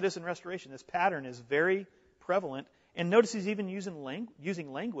 Exodus and restoration. This pattern is very prevalent. And notice he's even using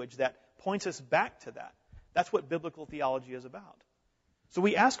language that points us back to that. That's what biblical theology is about. So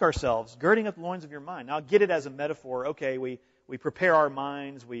we ask ourselves, girding up the loins of your mind. Now get it as a metaphor. Okay, we prepare our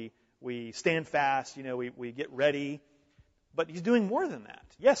minds. We stand fast. We get ready. But he's doing more than that.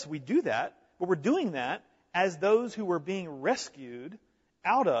 Yes, we do that. But we're doing that as those who were being rescued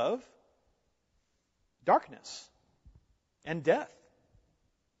out of darkness and death.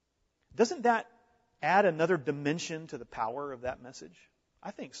 Doesn't that add another dimension to the power of that message? I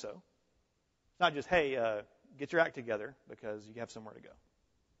think so. It's not just, hey, get your act together because you have somewhere to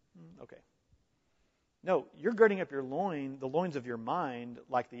go. Okay. No, you're girding up your the loins of your mind,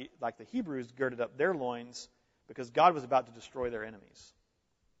 like the Hebrews girded up their loins because God was about to destroy their enemies.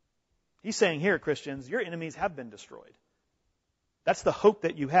 He's saying here, Christians, your enemies have been destroyed. That's the hope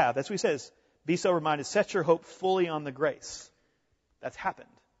that you have. That's what he says. Be sober-minded. Set your hope fully on the grace. That's happened.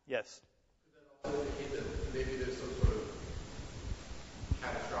 Yes? Could that also indicate that maybe there's some sort of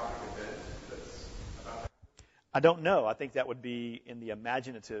catastrophic event that's about to... I don't know. I think that would be in the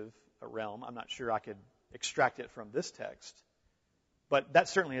imaginative realm. I'm not sure I could extract it from this text. But that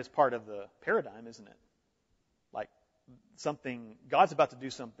certainly is part of the paradigm, isn't it? Like God's about to do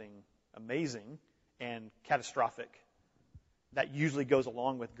something amazing and catastrophic. That usually goes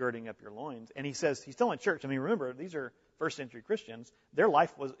along with girding up your loins. And he says, he's telling church, remember, these are first century Christians. Their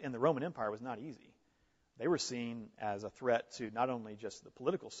life was in the Roman Empire was not easy. They were seen as a threat to not only just the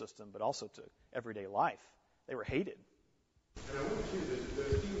political system, but also to everyday life. They were hated. And I wonder, too,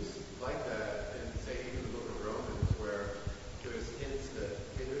 there's themes like that in, say, even the book of Romans, where there's hints that,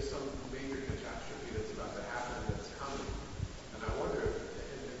 hey, there's some major catastrophe that's about to happen that's coming. And I wonder,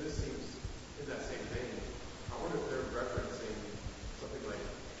 and this seems in that same vein, I wonder if they're referencing something like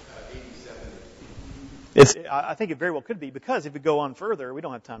AD 70. I think it very well could be, because if we go on further, we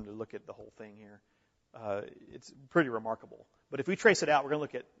don't have time to look at the whole thing here. It's pretty remarkable. But if we trace it out, we're going to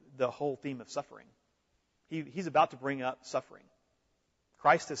look at the whole theme of suffering. He's about to bring up suffering.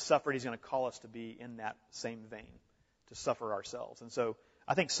 Christ has suffered. He's going to call us to be in that same vein, to suffer ourselves. And so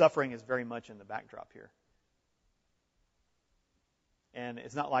I think suffering is very much in the backdrop here. And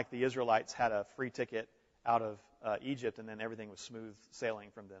it's not like the Israelites had a free ticket out of Egypt and then everything was smooth sailing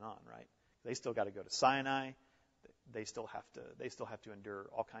from then on, right? They still got to go to Sinai. They still have to endure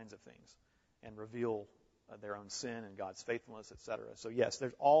all kinds of things and reveal their own sin and God's faithfulness, etc. So yes,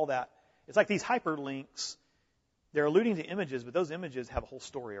 there's all that. It's like these hyperlinks. They're alluding to images, but those images have a whole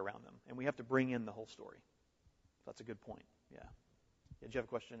story around them, and we have to bring in the whole story. That's a good point. Yeah. Did you have a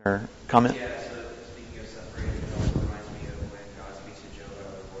question or comment? Yeah, so speaking of suffering, it also reminds me of when God speaks to Job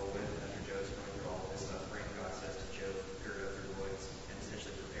out of the whirlwind. After Job's going through all of this suffering, God says to Job, gird up your loins and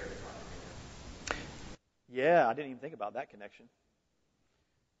essentially prepare to talk to him. Yeah, I didn't even think about that connection.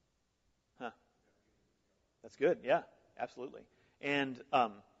 Huh. That's good. Yeah, absolutely. And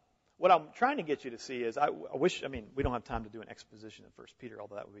what I'm trying to get you to see is, I wish, we don't have time to do an exposition of 1 Peter,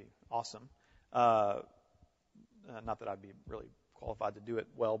 although that would be awesome. Not that I'd be really qualified to do it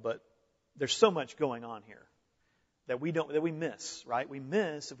well, but there's so much going on here. that we miss, right? We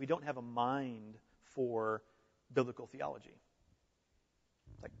miss if we don't have a mind for biblical theology.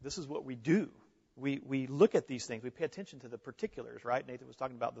 Like, this is what we do. We look at these things. We pay attention to the particulars, right? Nathan was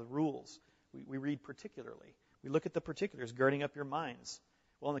talking about the rules. We read particularly. We look at the particulars, girding up your minds.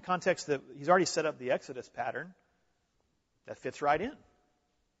 Well, in the context that he's already set up the Exodus pattern, that fits right in.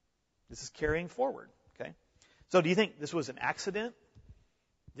 This is carrying forward, okay? So do you think this was an accident?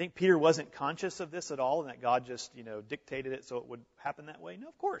 Do you think Peter wasn't conscious of this at all and that God just, dictated it so it would happen that way? No,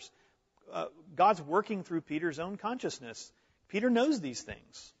 of course. God's working through Peter's own consciousness. Peter knows these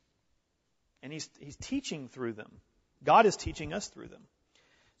things. And he's teaching through them. God is teaching us through them.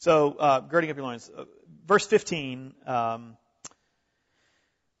 So, girding up your loins. Verse 15,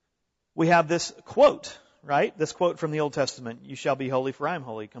 we have this quote, right? This quote from the Old Testament, "You shall be holy, for I am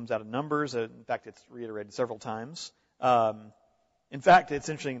holy," comes out of Numbers. In fact, it's reiterated several times. In fact, it's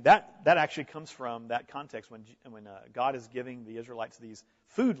interesting, that actually comes from that context when God is giving the Israelites these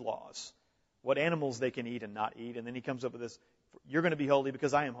food laws, what animals they can eat and not eat, and then he comes up with this, "You're going to be holy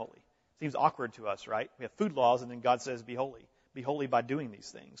because I am holy." Seems awkward to us, right? We have food laws, and then God says, "Be holy. Be holy by doing these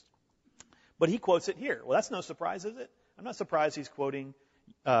things." But he quotes it here. Well, that's no surprise, is it? I'm not surprised he's quoting,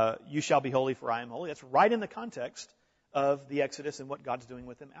 "You shall be holy, for I am holy." That's right in the context of the Exodus and what God's doing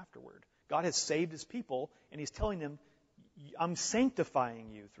with them afterward. God has saved his people, and he's telling them, "I'm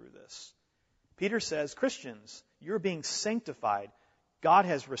sanctifying you through this." Peter says, Christians, you're being sanctified. God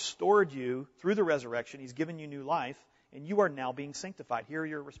has restored you through the resurrection. He's given you new life, and you are now being sanctified. Here are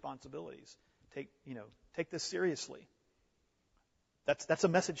your responsibilities. Take this seriously. That's a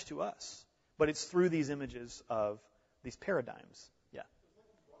message to us. But it's through these images of these paradigms. Yeah.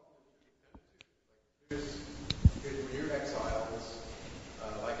 When you're exiles,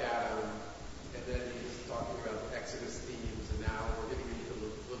 like Adam, and then he's talking about Exodus themes, and now we're getting into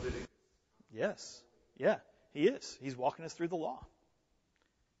Leviticus. Yes. Yeah, he is. He's walking us through the law.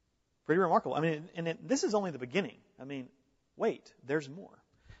 Pretty remarkable. This is only the beginning. Wait, there's more.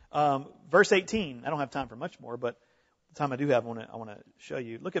 Verse 18. I don't have time for much more, but the time I do have, I want to show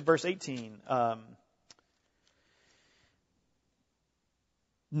you. Look at verse 18.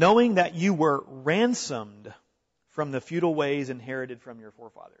 Knowing that you were ransomed from the futile ways inherited from your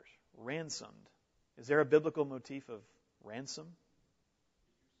forefathers. Ransomed. Is there a biblical motif of ransom?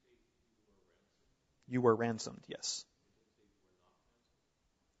 You were ransomed, yes.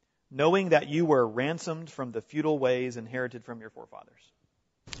 Knowing that you were ransomed from the futile ways inherited from your forefathers.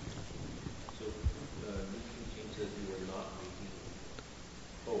 So, New King James says you were not redeemed.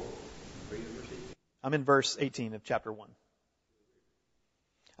 Oh, are you in verse 18? I'm in verse 18 of chapter 1.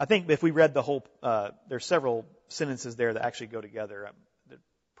 I think if we read the whole, there's several sentences there that actually go together.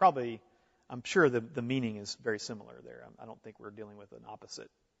 I'm sure the meaning is very similar there. I don't think we're dealing with an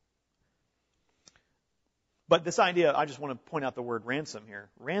opposite. But this idea, I just want to point out the word ransom here.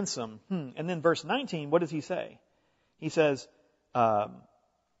 Ransom. And then verse 19, what does he say? He says, not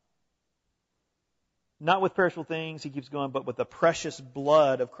with perishable things, he keeps going, but with the precious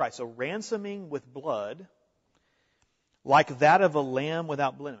blood of Christ. So ransoming with blood, like that of a lamb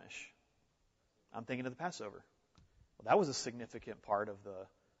without blemish. I'm thinking of the Passover. Well, that was a significant part of the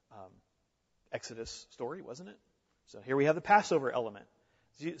Exodus story, wasn't it? So here we have the Passover element.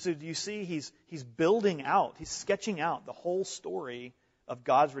 So do you see he's building out, he's sketching out the whole story of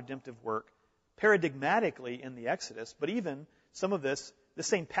God's redemptive work paradigmatically in the Exodus, but even some of the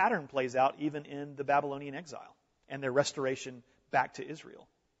same pattern plays out even in the Babylonian exile and their restoration back to Israel.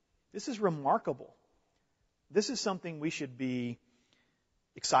 This is remarkable. This is something we should be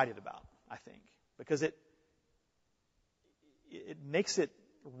excited about, I think, because it makes it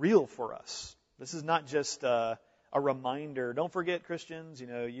real for us. This is not just a reminder. Don't forget, Christians,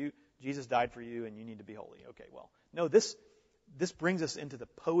 Jesus died for you and you need to be holy. Okay, well, no, this brings us into the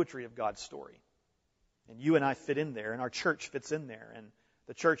poetry of God's story. And you and I fit in there, and our church fits in there, and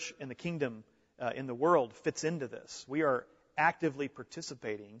the church and the kingdom in the world fits into this. We are actively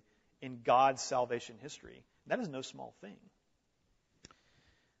participating in God's salvation history. That is no small thing.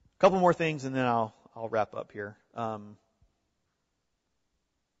 A couple more things, and then I'll wrap up here.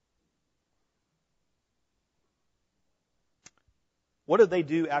 What do they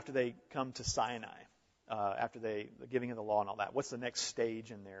do after they come to Sinai? After the giving of the law and all that? What's the next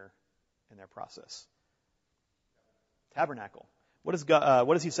stage in their process? Tabernacle. What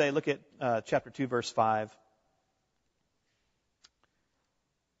does he say? Look at chapter 2, verse 5.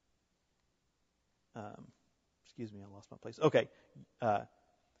 Excuse me, I lost my place. Okay.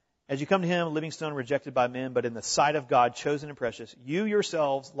 As you come to him, a living stone rejected by men, but in the sight of God, chosen and precious, you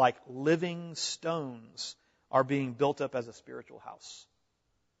yourselves, like living stones, are being built up as a spiritual house.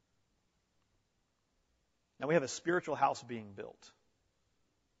 Now we have a spiritual house being built.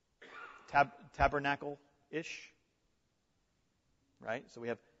 Tabernacle-ish. Right? So we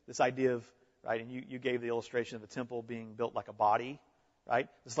have this idea of, right, and you gave the illustration of the temple being built like a body, right?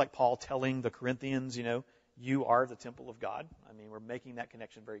 It's like Paul telling the Corinthians, you are the temple of God. I mean, we're making that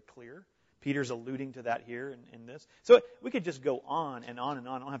connection very clear. Peter's alluding to that here in this. So we could just go on and on and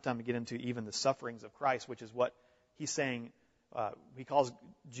on. I don't have time to get into even the sufferings of Christ, which is what he's saying. He calls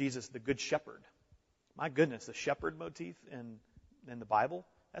Jesus the good shepherd. My goodness, the shepherd motif in the Bible,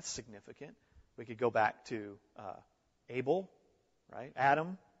 that's significant. We could go back to Abel, right?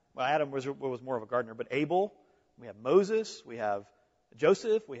 Adam. Well, Adam was more of a gardener, but Abel. We have Moses. We have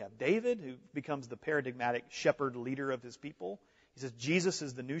Joseph. We have David, who becomes the paradigmatic shepherd leader of his people. He says Jesus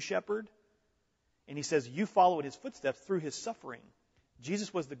is the new shepherd. And he says you follow in his footsteps through his suffering.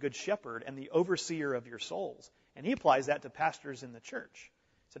 Jesus was the good shepherd and the overseer of your souls. And he applies that to pastors in the church.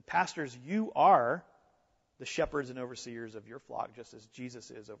 He said, pastors, you are the shepherds and overseers of your flock, just as Jesus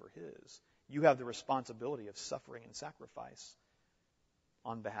is over his. You have the responsibility of suffering and sacrifice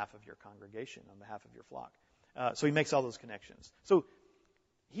on behalf of your congregation, on behalf of your flock. So he makes all those connections. So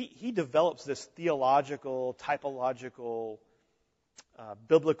he develops this theological, typological,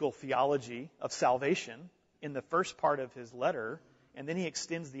 biblical theology of salvation in the first part of his letter, and then he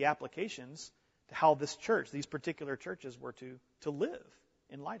extends the applications to how this church, these particular churches, were to live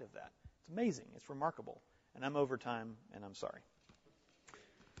in light of that. It's amazing. It's remarkable. And I'm over time, and I'm sorry.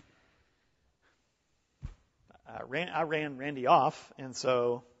 I ran Randy off, and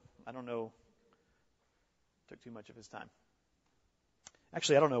so I don't know. Took too much of his time.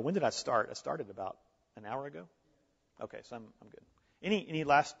 Actually, I don't know. When did I start? I started about an hour ago. Okay, so I'm good. Any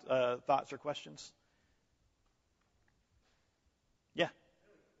last thoughts or questions? Yeah.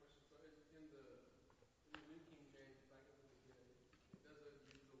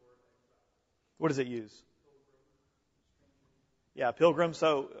 What does it use? Yeah, pilgrim.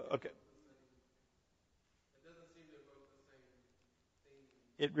 So, okay.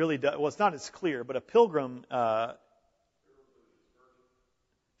 It really does. Well, it's not as clear, but a pilgrim,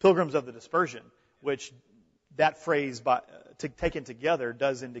 pilgrims of the dispersion, which that phrase taken together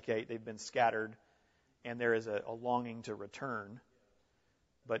does indicate they've been scattered and there is a longing to return.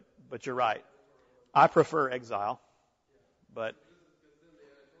 But you're right. I prefer exile, but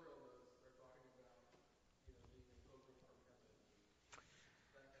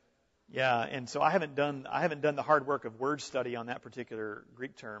yeah, and so I haven't done the hard work of word study on that particular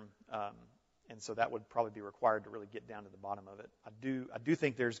Greek term, and so that would probably be required to really get down to the bottom of it. I do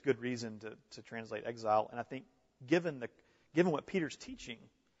think there's good reason to translate exile, and I think given what Peter's teaching,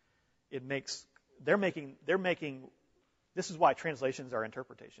 they're making this is why translations are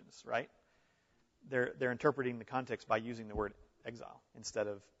interpretations, right? They're interpreting the context by using the word exile instead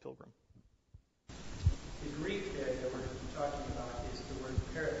of pilgrim. The Greek there that we're talking about is the word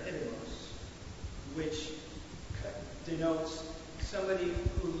parapidemos, which denotes somebody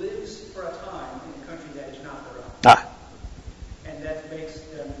who lives for a time in a country that is not their own. And that makes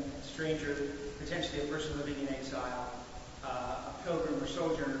them a stranger, potentially a person living in exile, a pilgrim or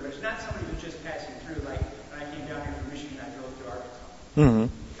sojourner, but it's not somebody who's just passing through. Like when I came down here from Michigan, I drove through Arkansas. Mm-hmm.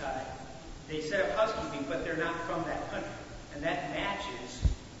 They set up housekeeping, but they're not from that country. And that matches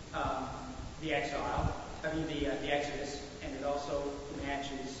the exile. The Exodus, and it also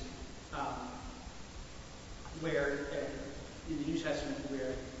matches where in the New Testament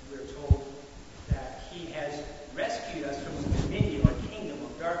where we're told that He has rescued us from the dominion or kingdom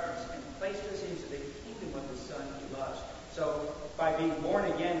of darkness and placed us into the kingdom of the Son He loves. So by being born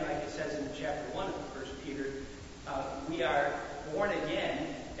again, like it says in chapter 1 of 1 Peter, we are born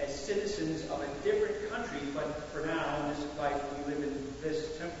again as citizens of a different country, but for now in this life we live in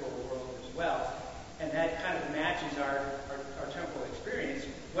this temporal world as well. And that kind of matches our temporal experience.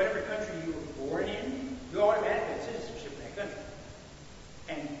 Whatever country you were born in, you automatically have citizenship in that country.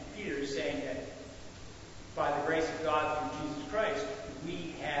 And Peter is saying that by the grace of God through Jesus Christ,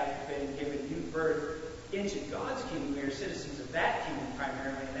 we have been given new birth into God's kingdom. We are citizens of that kingdom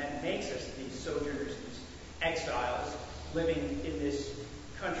primarily, and that makes us these sojourners, these exiles, living in this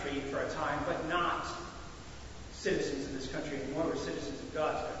country for a time, but not citizens of this country anymore. We're citizens of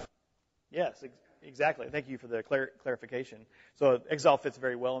God's country. Yes, exactly. Thank you for the clarification. So exile fits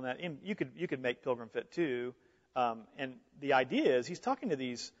very well in that. And you could make pilgrim fit too. And the idea is he's talking to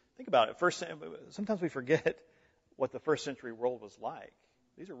these. Think about it. Sometimes we forget what the first century world was like.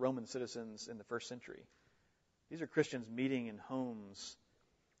 These are Roman citizens in the first century. These are Christians meeting in homes,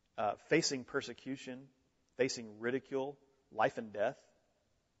 facing persecution, facing ridicule, life and death.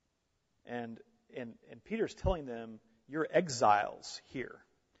 And Peter's telling them, you're exiles here.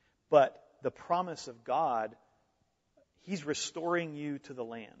 But the promise of God, He's restoring you to the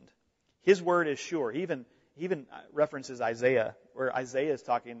land. His word is sure. He even references Isaiah, where Isaiah is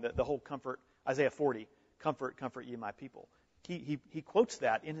talking the whole comfort, Isaiah 40, comfort, comfort ye my people. He quotes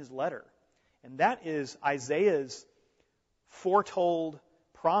that in his letter. And that is Isaiah's foretold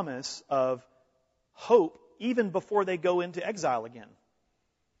promise of hope even before they go into exile again.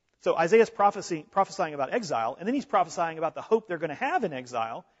 So Isaiah's prophesying about exile, and then he's prophesying about the hope they're going to have in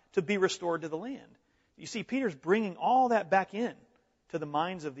exile to be restored to the land. You see, Peter's bringing all that back in to the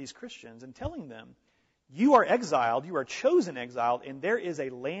minds of these Christians and telling them, you are exiled, you are chosen exiled, and there is a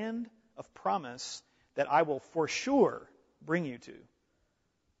land of promise that I will for sure bring you to.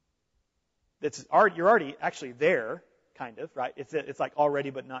 You're already actually there, kind of, right? It's like already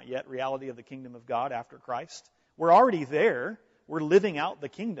but not yet reality of the kingdom of God after Christ. We're already there. We're living out the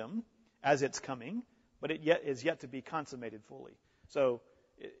kingdom as it's coming, but it is yet to be consummated fully. So,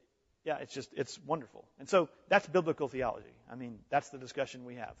 it's wonderful. And so that's biblical theology. I mean, that's the discussion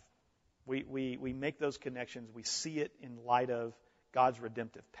we have. We make those connections. We see it in light of God's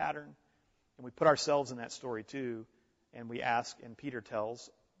redemptive pattern, and we put ourselves in that story too, and we ask, and Peter tells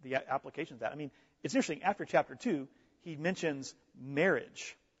the application of that. I mean, it's interesting. After chapter 2, he mentions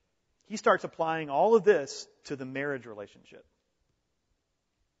marriage. He starts applying all of this to the marriage relationship.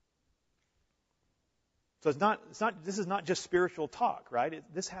 So this is not just spiritual talk, right?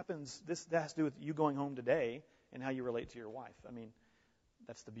 That has to do with you going home today and how you relate to your wife. I mean,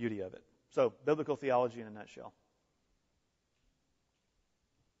 that's the beauty of it. So, biblical theology in a nutshell.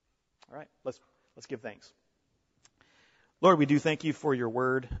 All right, let's give thanks. Lord, we do thank you for your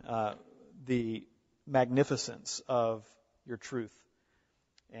word, the magnificence of your truth,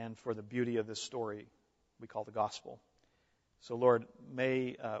 and for the beauty of this story we call the gospel. So, Lord,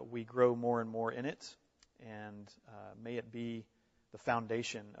 may we grow more and more in it, and may it be the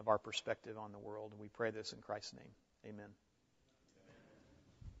foundation of our perspective on the world. And we pray this in Christ's name. Amen.